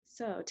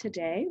So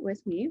today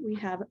with me, we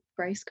have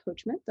Bryce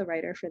Coachman, the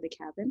writer for The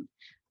Cabin.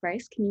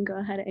 Bryce, can you go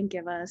ahead and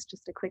give us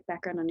just a quick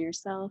background on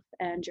yourself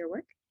and your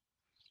work?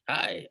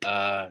 Hi.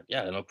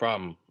 Yeah, no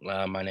problem.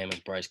 My name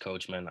is Bryce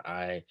Coachman.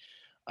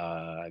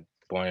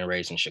 Born and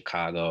raised in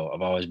Chicago.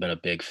 I've always been a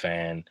big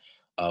fan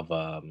of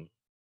I've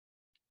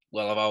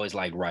always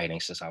liked writing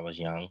since I was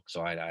young.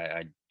 So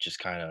I just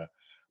kind of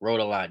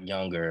wrote a lot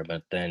younger,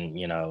 but then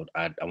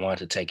I wanted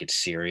to take it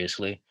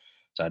seriously.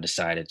 So I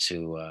decided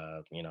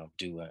to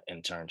do an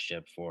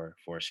internship for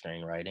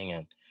screenwriting,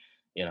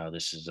 and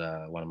this is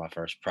one of my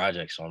first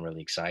projects, so I'm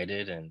really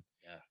excited. And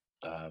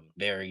yeah,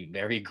 very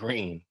very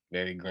green,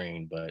 very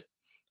green, but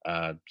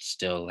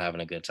still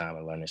having a good time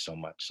and learning so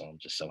much. So I'm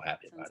just so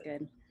happy Sounds about it.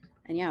 good.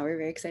 And yeah, we're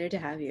very excited to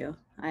have you.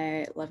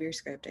 I love your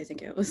script. I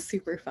think it was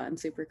super fun,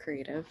 super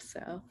creative.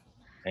 So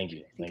Thank you,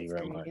 I think thank you it's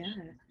very gonna, much.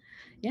 yeah.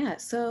 Yeah.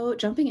 So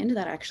jumping into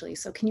that actually.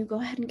 So can you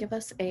go ahead and give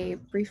us a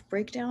brief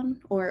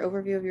breakdown or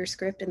overview of your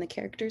script and the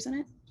characters in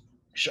it?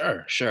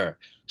 Sure, sure.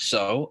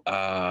 So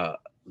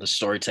the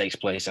story takes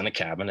place in a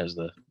cabin, as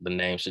the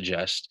name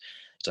suggests.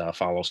 It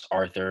follows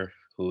Arthur,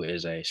 who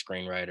is a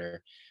screenwriter,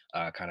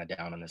 kind of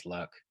down on his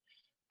luck.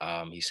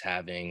 He's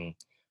having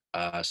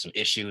some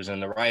issues in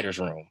the writer's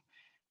room,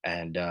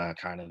 and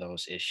kind of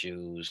those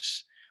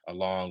issues,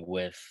 along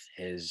with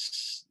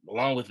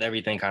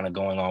everything kind of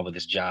going on with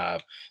his job,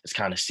 it's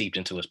kind of seeped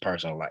into his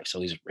personal life. So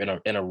he's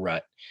in a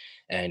rut,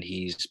 and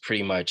he's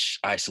pretty much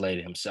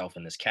isolated himself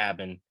in this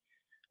cabin.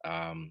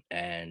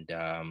 And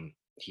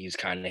He's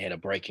kind of hit a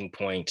breaking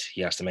point.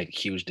 He has to make a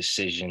huge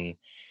decision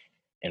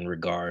in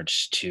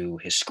regards to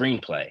his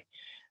screenplay,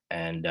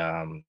 and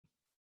on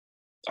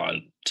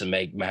to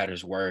make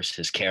matters worse,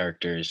 his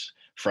characters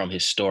from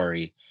his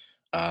story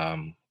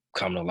come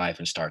to life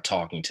and start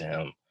talking to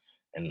him,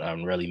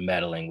 and really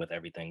meddling with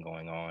everything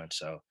going on.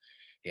 So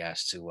he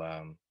has to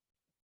um,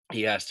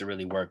 he has to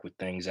really work with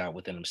things out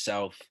within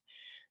himself,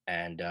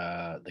 and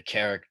the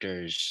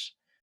characters,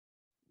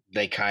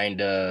 they kind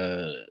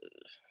of,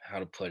 how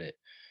to put it.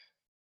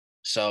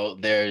 So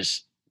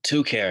there's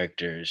two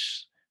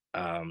characters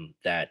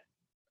that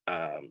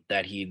are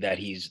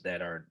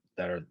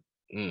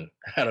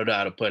I don't know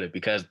how to put it,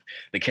 because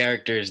the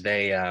characters,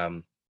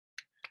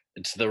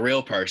 it's the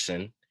real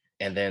person,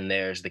 and then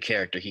there's the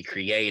character he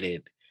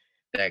created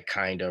that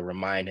kind of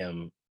remind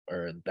him,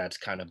 or that's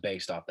kind of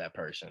based off that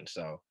person.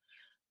 So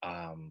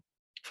um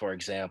for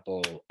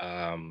example,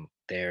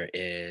 there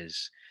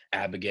is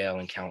Abigail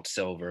and Count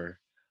Silver,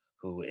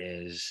 who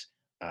is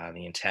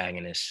the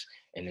antagonist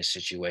in this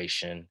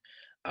situation.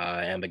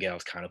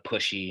 Abigail's kind of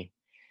pushy,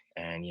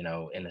 and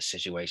in the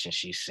situation,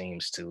 she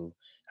seems to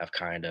have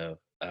kind of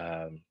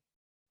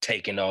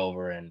taken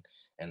over, and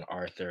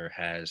Arthur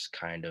has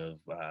kind of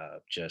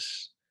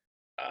just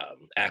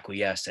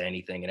acquiesced to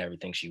anything and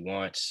everything she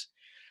wants.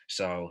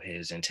 So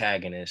his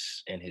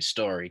antagonist in his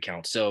story,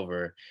 Count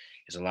Silver,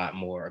 is a lot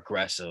more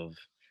aggressive,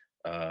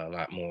 a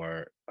lot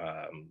meaner,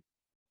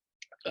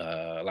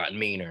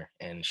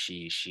 and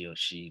she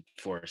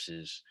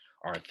forces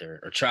Arthur,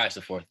 or tries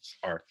to force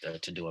Arthur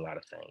to do a lot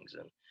of things,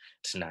 and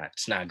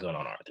it's not good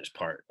on Arthur's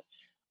part.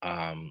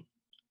 Um,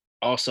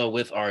 Also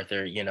with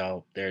Arthur,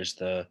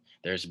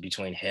 there's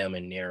between him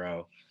and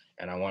Nero,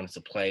 and I wanted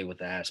to play with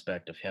the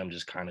aspect of him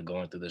just kind of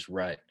going through this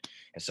rut.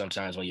 And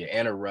sometimes when you're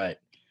in a rut,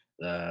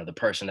 the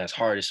person that's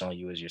hardest on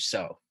you is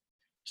yourself.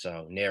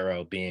 So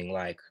Nero being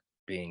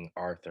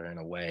Arthur in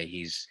a way,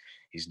 he's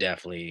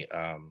definitely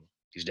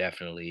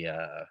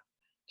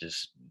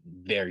just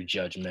very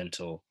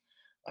judgmental,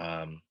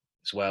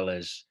 as well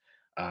as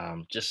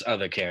just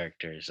other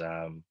characters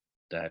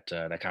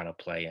that kind of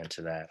play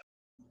into that.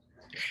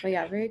 But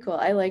yeah, very cool.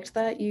 I liked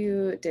that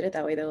you did it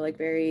that way though, like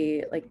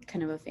very like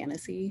kind of a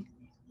fantasy,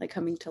 like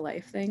coming to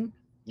life thing.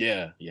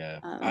 Yeah, yeah.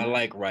 I Um,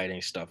 like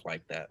writing stuff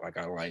like that. Like,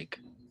 I like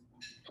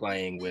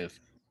playing with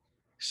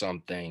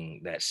something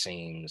that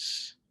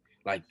seems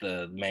like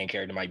the main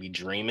character might be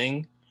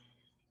dreaming,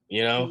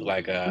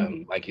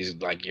 mhm. like he's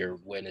like you're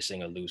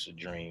witnessing a lucid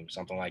dream,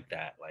 something like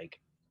that.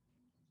 Like,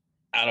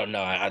 I don't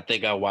know. I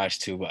think I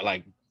watched too, but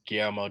like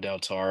Guillermo del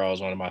Toro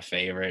is one of my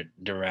favorite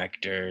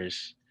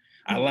directors.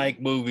 I Mhm. like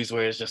movies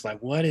where it's just like,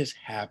 what is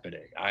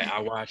happening? I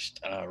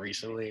watched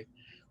recently,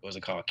 what was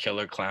it called?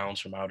 Killer Clowns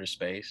from Outer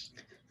Space,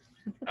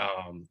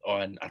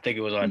 on, I think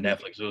it was on Mhm.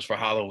 Netflix. It was for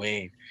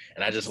Halloween,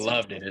 and I just Interesting.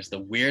 loved it. It's the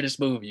weirdest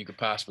movie you could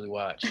possibly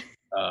watch,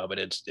 but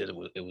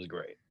it was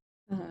great.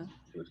 Uh-huh.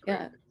 It was great.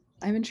 Yeah,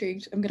 I'm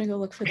intrigued. I'm gonna go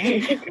look for that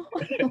now.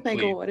 I'm like,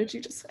 Please. what did you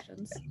just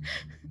reference?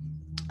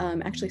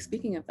 Actually,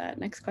 speaking of that,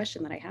 next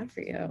question that I had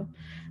for you.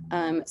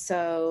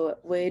 So,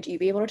 would you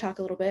be able to talk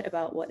a little bit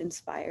about what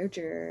inspired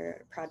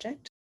your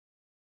project?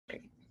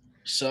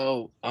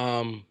 So,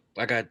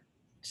 like I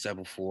said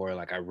before,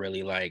 like I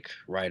really like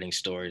writing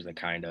stories that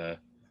kind of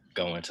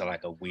go into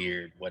like a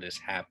weird, what is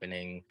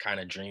happening, kind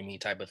of dreamy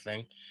type of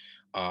thing.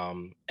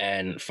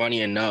 And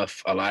funny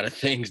enough, a lot of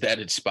things that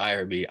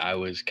inspire me, I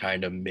was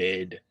kind of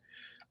mid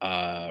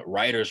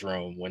writers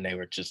room when they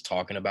were just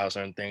talking about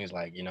certain things,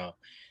 like,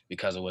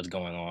 because of what's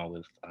going on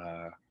with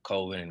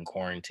COVID and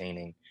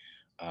quarantining.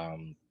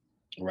 um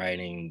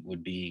writing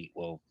would be,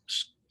 well,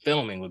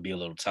 filming would be a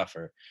little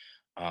tougher.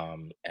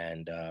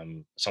 And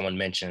someone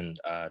mentioned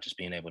just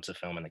being able to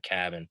film in the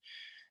cabin.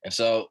 And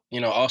so,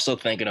 also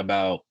thinking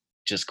about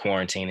just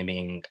quarantine and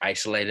being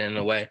isolated in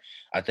a way,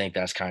 I think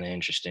that's kind of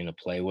interesting to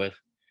play with.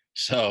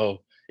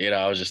 So,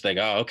 I was just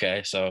thinking, oh,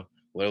 okay. So,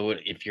 what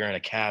would, if you're in a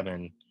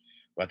cabin,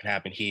 what can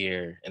happen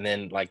here? And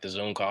then, like, the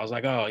Zoom call, I was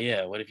like, oh,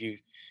 yeah, what if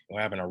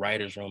we're having a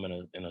writer's room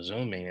in a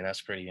Zoom meeting?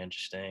 That's pretty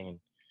interesting. And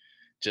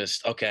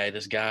just, okay,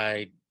 this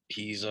guy,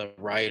 he's a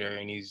writer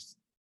and he's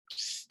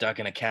stuck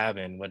in a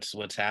cabin.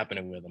 What's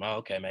happening with him? Oh,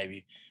 okay,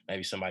 maybe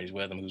somebody's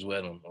with him. Who's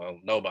with him? Well,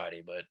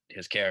 nobody, but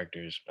his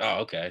characters. Oh,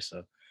 okay.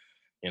 So,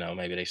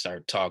 maybe they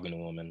start talking to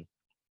him and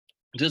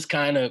just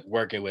kind of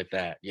working with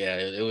that. Yeah,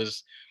 it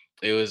was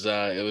I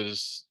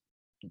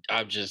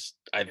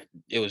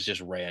it was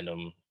just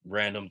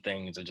random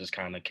things that just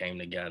kind of came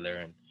together,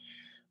 and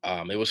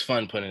it was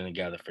fun putting it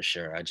together for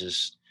sure. I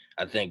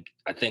think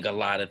a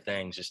lot of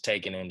things, just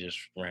taking in just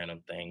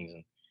random things,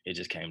 and it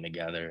just came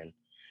together, and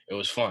it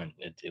was fun.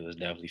 It was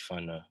definitely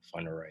fun to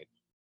write.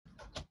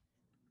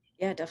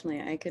 Yeah,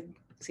 definitely. I could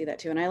see that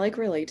too. And I like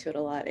relate to it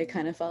a lot. It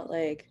kind of felt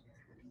like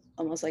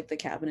almost like the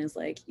cabin is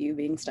like you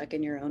being stuck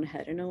in your own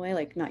head in a way,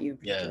 like not you in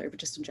Yeah. particular, but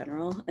just in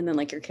general. And then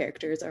like your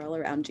characters are all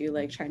around you,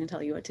 like trying to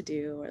tell you what to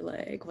do or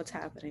like what's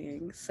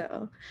happening.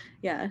 So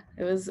yeah,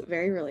 it was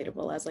very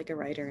relatable as like a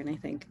writer. And I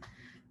think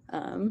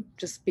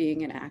just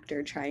being an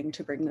actor trying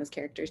to bring those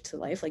characters to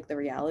life, like the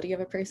reality of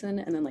a person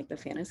and then like the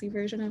fantasy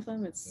version of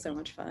them, it's so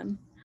much fun.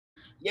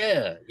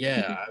 Yeah,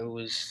 yeah.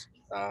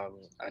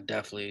 I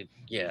definitely,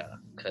 yeah,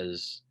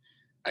 because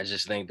I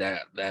just think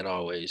that that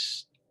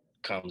always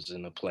comes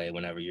into play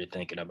whenever you're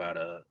thinking about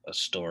a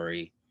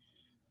story.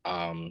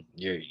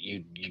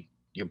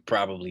 You're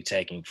probably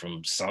taking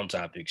from some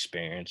type of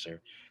experience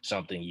or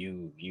something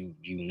you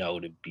know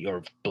to be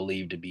or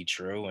believe to be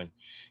true, and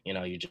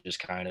you just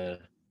kind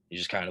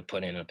of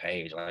put in a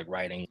page. Like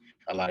writing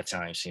a lot of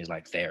times seems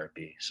like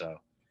therapy. So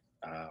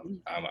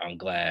I'm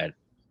glad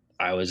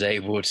I was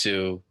able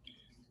to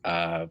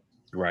uh,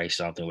 write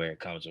something where it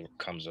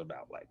comes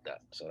about like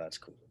that. So that's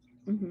cool.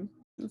 Mm-hmm.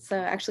 So,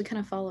 actually, kind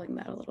of following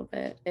that a little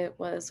bit, it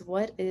was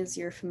what is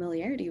your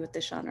familiarity with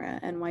the genre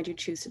and why do you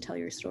choose to tell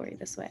your story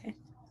this way?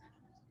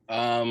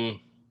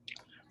 Um,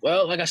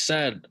 well, like I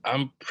said,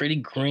 I'm pretty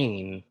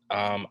green.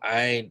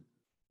 I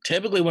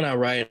typically when I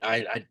write,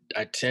 I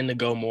tend to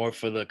go more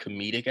for the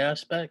comedic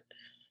aspect.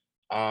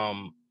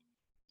 Um,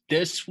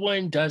 this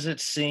one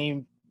doesn't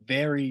seem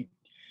very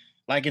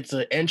like it's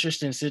an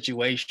interesting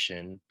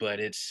situation, but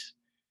it's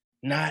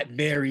not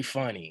very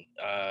funny.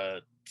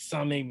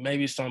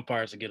 Maybe some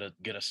parts to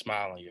get a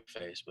smile on your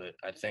face, but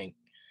I think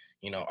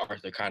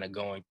Arthur kind of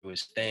going through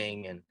his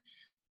thing and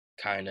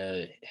kind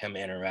of him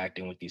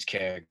interacting with these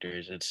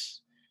characters.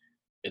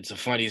 It's a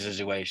funny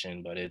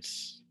situation, but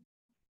it's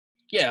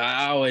yeah.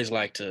 I always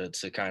like to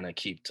kind of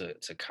keep to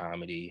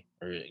comedy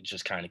or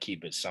just kind of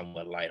keep it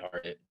somewhat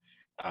lighthearted.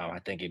 I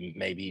think it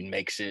maybe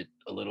makes it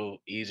a little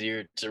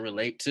easier to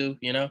relate to,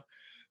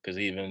 because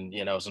even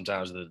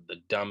sometimes the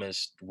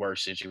dumbest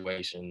worst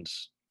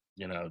situations,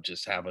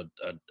 just have a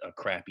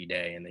crappy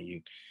day, and then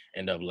you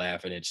end up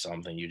laughing at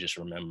something you just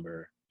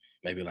remember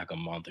maybe like a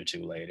month or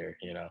two later.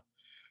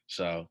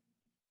 So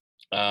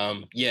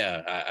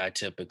yeah, I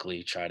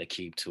typically try to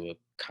keep to a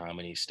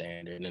comedy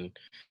standard, and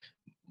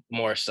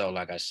more so,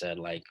 like I said,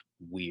 like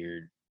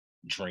weird,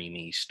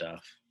 dreamy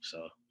stuff.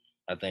 So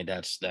I think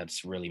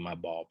that's really my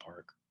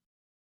ballpark.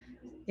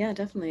 Yeah,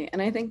 definitely.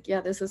 And I think,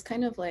 yeah, this is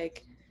kind of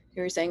like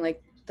you were saying,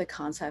 like the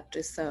concept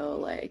is so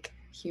like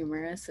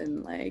humorous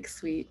and like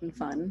sweet and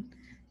fun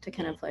to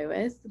kind Mm, of play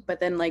with. But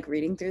then like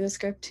reading through the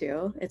script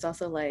too, it's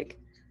also like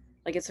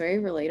it's very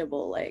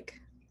relatable,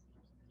 like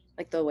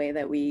the way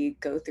that we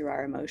go through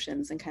our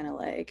emotions and kind of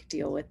like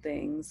deal with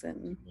things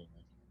and mhm.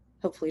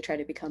 hopefully try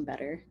to become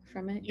better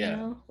from it, you Yeah,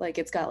 know? Like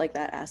it's got like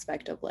that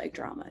aspect of like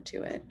drama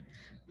to it.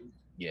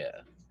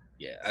 yeah,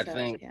 yeah. I So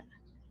think yeah.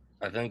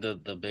 I think the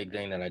big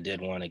thing that I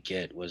did want to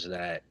get was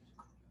that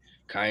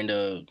kind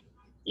of,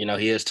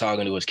 he is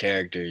talking to his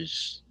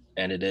characters,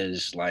 and it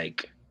is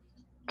like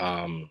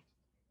um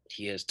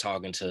he is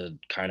talking to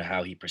kind of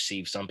how he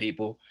perceives some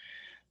people,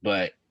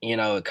 but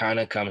it kind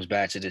of comes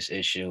back to this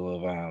issue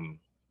of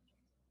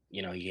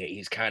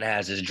he's kind of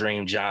has his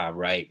dream job,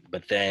 right?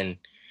 But then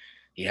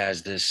he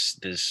has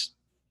this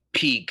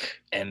peak,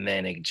 and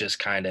then it just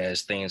kind of,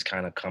 as things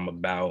kind of come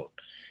about,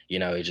 he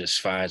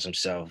just finds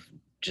himself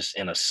just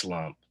in a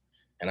slump,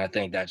 and I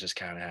think that just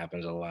kind of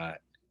happens a lot.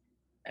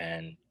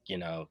 And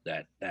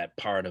that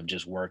part of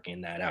just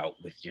working that out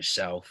with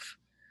yourself,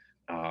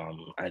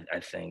 I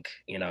think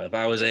if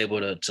I was able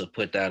to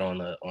put that on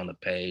the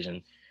page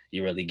and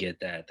you really get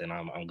that, then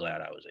I'm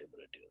glad I was able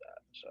to do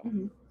that. So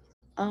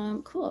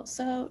Mhm. Cool.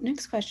 So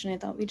next question, I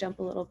thought we jump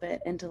a little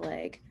bit into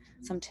like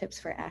some tips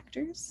for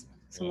actors.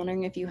 So I'm mhm.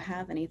 wondering if you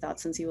have any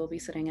thoughts since you will be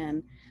sitting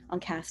in on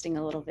casting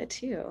a little bit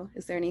too.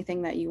 Is there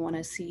anything that you want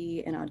to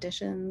see in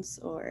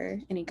auditions or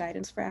any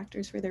guidance for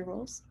actors for their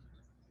roles?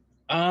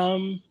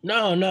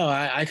 No.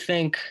 I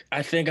think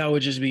I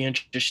would just be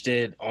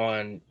interested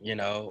on,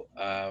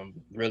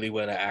 really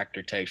what an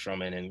actor takes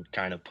from it and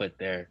kind of put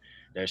their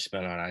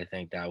spin on it. I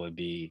think that would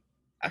be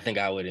I think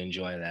I would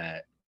enjoy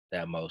that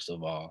most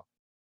of all.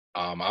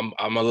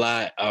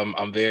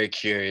 I'm very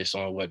curious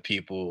on what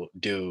people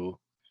do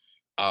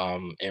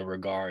in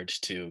regards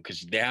to,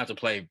 because they have to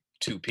play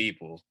two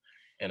people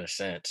in a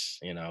sense,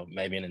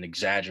 maybe in an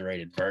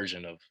exaggerated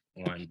version of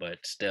one, but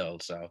still.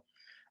 So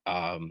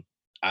um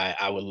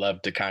I would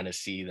love to kind of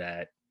see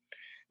that,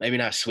 maybe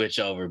not switch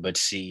over, but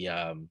see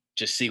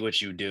just see what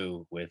you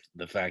do with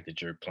the fact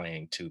that you're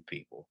playing two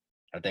people.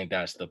 I think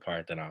that's the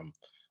part that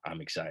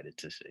I'm excited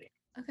to see.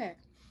 Okay.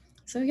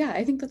 So yeah,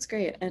 I think that's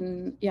great.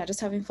 And yeah,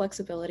 just having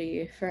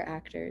flexibility for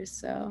actors.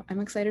 So I'm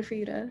excited for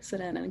you to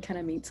sit in and kind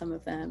of meet some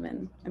of them.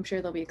 And I'm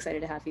sure they'll be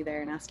excited to have you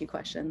there and ask you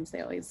questions.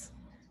 They always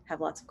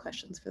have lots of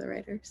questions for the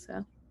writers. So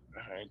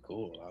All right,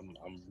 cool.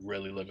 I'm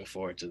really looking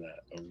forward to that.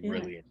 I'm yeah,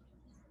 really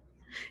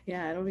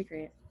yeah, it'll be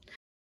great.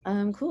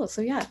 Cool.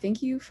 So yeah,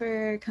 thank you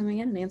for coming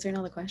in and answering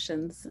all the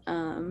questions.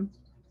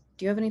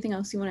 Do you have anything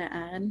else you want to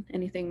add?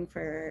 Anything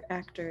for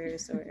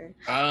actors or?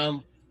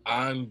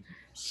 I'm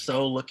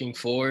so looking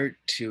forward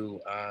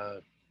to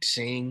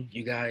seeing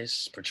you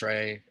guys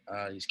portray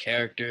these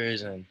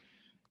characters, and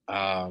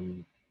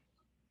um,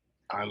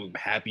 I'm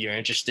happy you're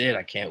interested.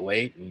 I can't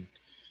wait, and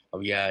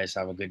hope you guys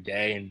have a good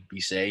day and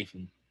be safe.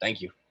 And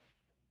thank you.